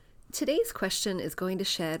Today's question is going to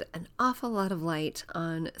shed an awful lot of light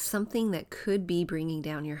on something that could be bringing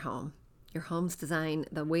down your home's design,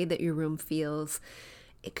 the way that your room feels.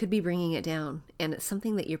 It could be bringing it down, and it's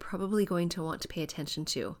something that you're probably going to want to pay attention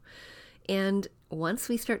to. And once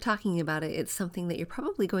we start talking about it, it's something that you're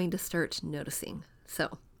probably going to start noticing.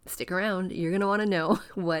 So stick around. You're going to want to know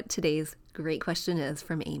what today's great question is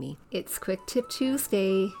from Amy. It's Quick Tip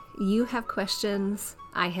Tuesday. You have questions,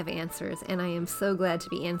 I have answers, and I am so glad to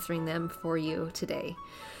be answering them for you today.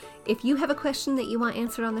 If you have a question that you want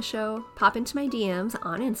answered on the show, pop into my DMs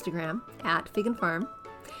on Instagram at figandfarm.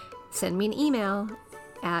 Send me an email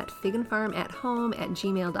at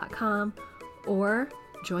figandfarmathome@gmail.com or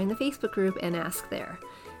join the Facebook group and ask there.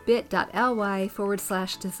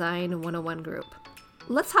 bit.ly/design101 group.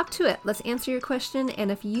 Let's hop to it. Let's answer your question.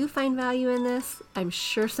 And if you find value in this, I'm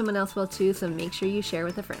sure someone else will too. So make sure you share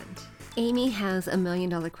with a friend. Amy has $1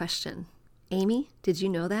 million question. Amy, did you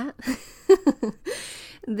know that?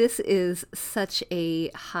 This is such a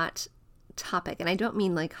hot topic. And I don't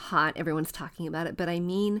mean like hot, everyone's talking about it, but I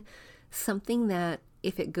mean something that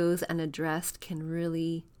if it goes unaddressed can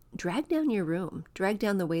really drag down your room, drag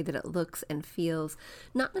down the way that it looks and feels,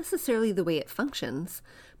 not necessarily the way it functions,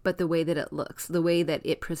 but the way that it looks, the way that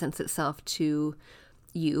it presents itself to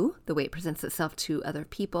you, the way it presents itself to other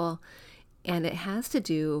people, and it has to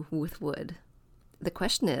do with wood. The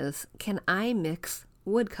question is, can I mix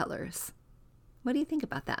wood colors? What do you think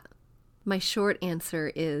about that? My short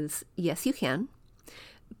answer is yes, you can.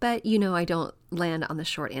 But you know I don't land on the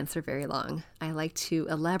short answer very long. I like to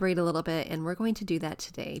elaborate a little bit, and we're going to do that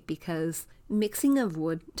today because mixing of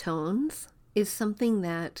wood tones is something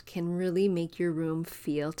that can really make your room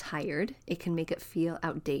feel tired. It can make it feel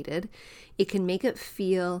outdated. It can make it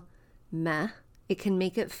feel meh. It can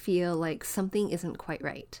make it feel like something isn't quite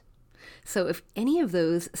right. So if any of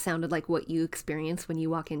those sounded like what you experience when you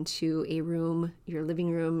walk into a room, your living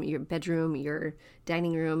room, your bedroom, your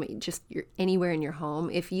dining room, just anywhere in your home,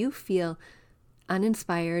 if you feel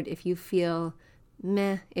uninspired, if you feel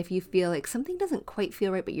meh, if you feel like something doesn't quite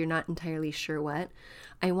feel right, but you're not entirely sure what,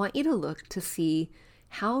 I want you to look to see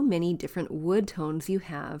how many different wood tones you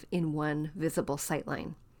have in one visible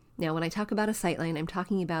sightline. Now, when I talk about a sightline, I'm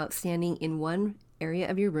talking about standing in one area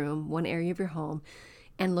of your room, one area of your home,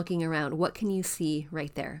 and looking around. What can you see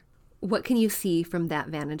right there? What can you see from that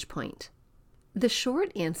vantage point? The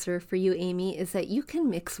short answer for you, Amy, is that you can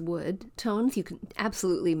mix wood tones. You can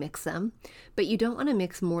absolutely mix them, but you don't want to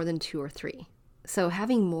mix more than 2 or 3. So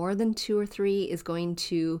having more than 2 or 3 is going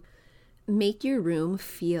to make your room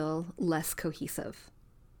feel less cohesive.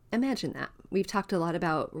 Imagine that. We've talked a lot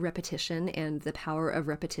about repetition and the power of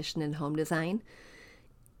repetition in home design,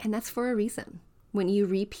 and that's for a reason. When you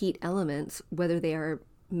repeat elements, whether they are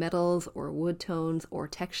metals or wood tones or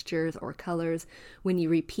textures or colors, when you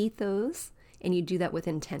repeat those and you do that with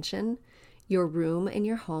intention, your room and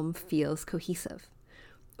your home feels cohesive.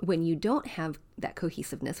 When you don't have that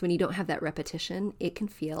cohesiveness, when you don't have that repetition, it can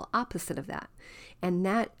feel opposite of that. And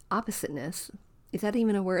that oppositeness, is that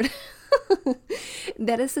even a word?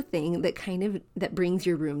 That is the thing that brings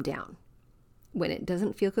your room down. When it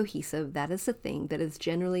doesn't feel cohesive, that is the thing that is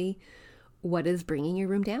generally what is bringing your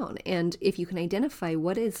room down. And if you can identify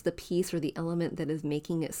what is the piece or the element that is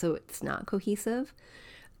making it so it's not cohesive,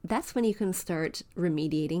 that's when you can start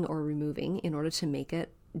remediating or removing in order to make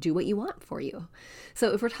it do what you want for you.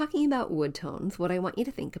 So if we're talking about wood tones, what I want you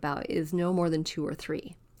to think about is no more than 2 or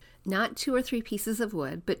 3. Not 2 or 3 pieces of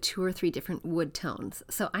wood, but 2 or 3 different wood tones.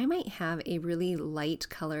 So I might have a really light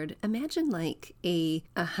colored, imagine like a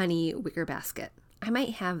honey wicker basket. I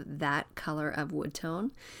might have that color of wood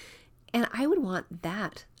tone, and I would want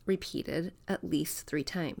that repeated at least 3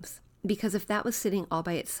 times. Because if that was sitting all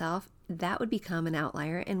by itself, that would become an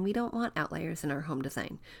outlier, and we don't want outliers in our home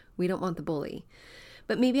design. We don't want the bully.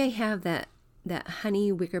 But maybe I have that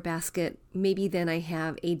honey wicker basket, maybe then I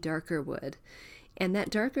have a darker wood. And that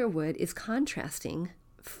darker wood is contrasting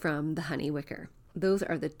from the honey wicker. Those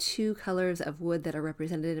are the 2 colors of wood that are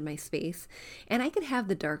represented in my space. And I could have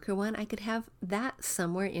the darker one, I could have that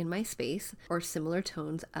somewhere in my space or similar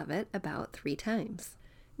tones of it about 3 times.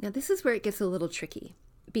 Now this is where it gets a little tricky,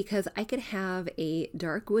 because I could have a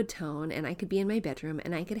dark wood tone and I could be in my bedroom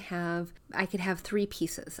and I could have 3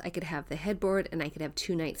 pieces. I could have the headboard and I could have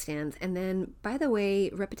 2 nightstands. And then, by the way,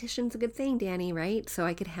 repetition's a good thing, Danny, right? So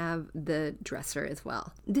I could have the dresser as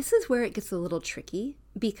well. This is where it gets a little tricky,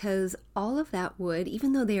 because all of that wood,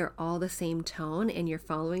 even though they are all the same tone and you're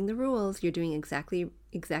following the rules, you're doing exactly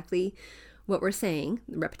what we're saying,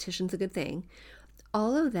 repetition's a good thing,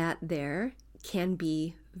 all of that there can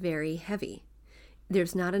be very heavy.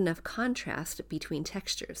 there's not enough contrast between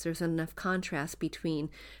textures. There's not enough contrast between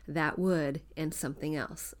that wood and something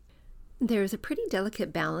else. There's a pretty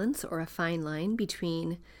delicate balance or a fine line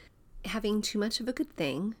between having too much of a good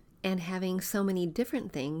thing and having so many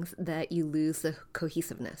different things that you lose the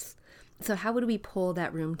cohesiveness. So how would we pull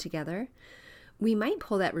that room together? We might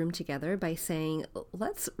pull that room together by saying,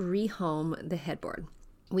 let's rehome the headboard.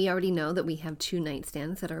 We already know that we have 2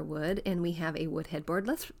 nightstands that are wood and we have a wood headboard.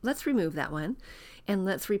 Let's remove that one and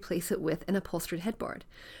let's replace it with an upholstered headboard.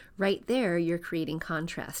 Right there, you're creating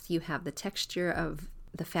contrast. You have the texture of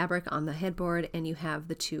the fabric on the headboard and you have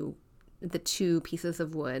the two pieces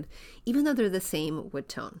of wood, even though they're the same wood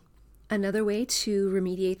tone. Another way to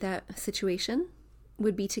remediate that situation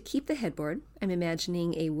would be to keep the headboard. I'm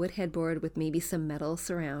imagining a wood headboard with maybe some metal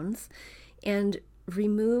surrounds, and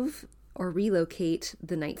remove or relocate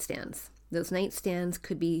the nightstands. Those nightstands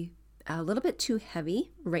could be a little bit too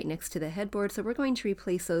heavy right next to the headboard, so we're going to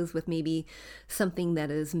replace those with maybe something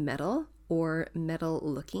that is metal or metal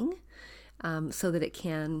looking, so that it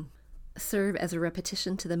can serve as a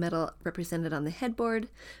repetition to the metal represented on the headboard,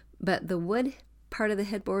 but the wood part of the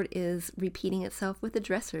headboard is repeating itself with the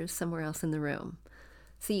dressers somewhere else in the room.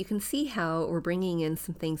 So you can see how we're bringing in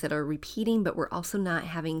some things that are repeating, but we're also not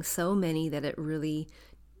having so many that it really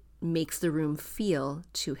makes the room feel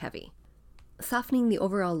too heavy. Softening the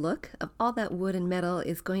overall look of all that wood and metal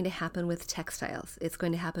is going to happen with textiles. It's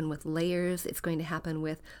going to happen with layers. It's going to happen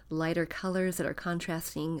with lighter colors that are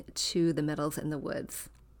contrasting to the metals and the woods.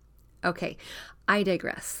 Okay, I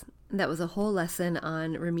digress. That was a whole lesson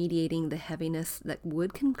on remediating the heaviness that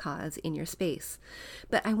wood can cause in your space.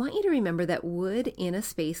 But I want you to remember that wood in a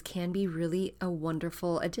space can be really a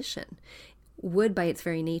wonderful addition. Wood by its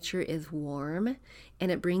very nature is warm,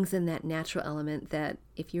 and it brings in that natural element that,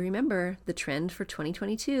 if you remember, the trend for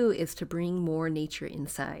 2022 is to bring more nature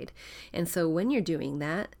inside. And so when you're doing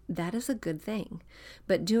that, that is a good thing.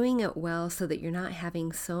 But doing it well so that you're not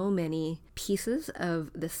having so many pieces of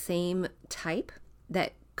the same type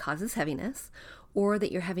that causes heaviness, or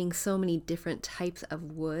that you're having so many different types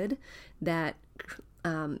of wood that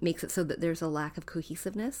makes it so that there's a lack of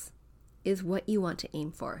cohesiveness, is what you want to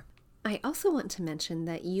aim for. I also want to mention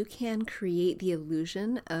that you can create the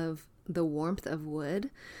illusion of the warmth of wood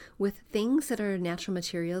with things that are natural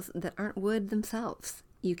materials that aren't wood themselves.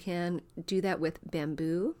 You can do that with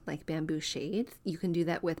bamboo, like bamboo shades. You can do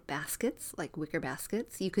that with baskets, like wicker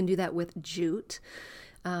baskets. You can do that with jute,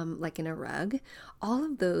 like in a rug. All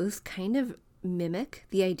of those kind of mimic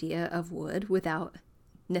the idea of wood without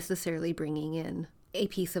necessarily bringing in a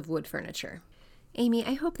piece of wood furniture. Amy,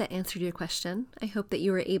 I hope that answered your question. I hope that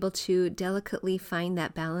you were able to delicately find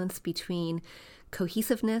that balance between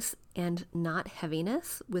cohesiveness and not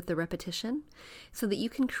heaviness with the repetition, so that you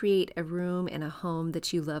can create a room and a home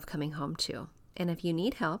that you love coming home to. And if you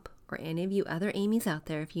need help, or any of you other Amy's out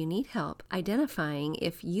there, if you need help identifying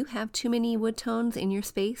if you have too many wood tones in your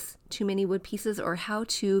space, too many wood pieces, or how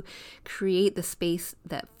to create the space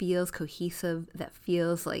that feels cohesive, that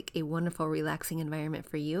feels like a wonderful, relaxing environment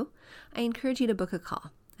for you, I encourage you to book a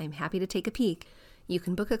call. I'm happy to take a peek. You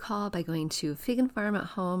can book a call by going to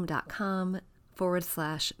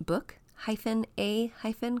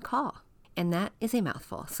figandfarmathome.com/book-a-call. And that is a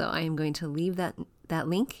mouthful, so I am going to leave that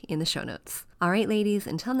link in the show notes. All right, ladies,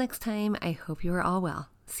 until next time, I hope you are all well.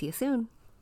 See you soon.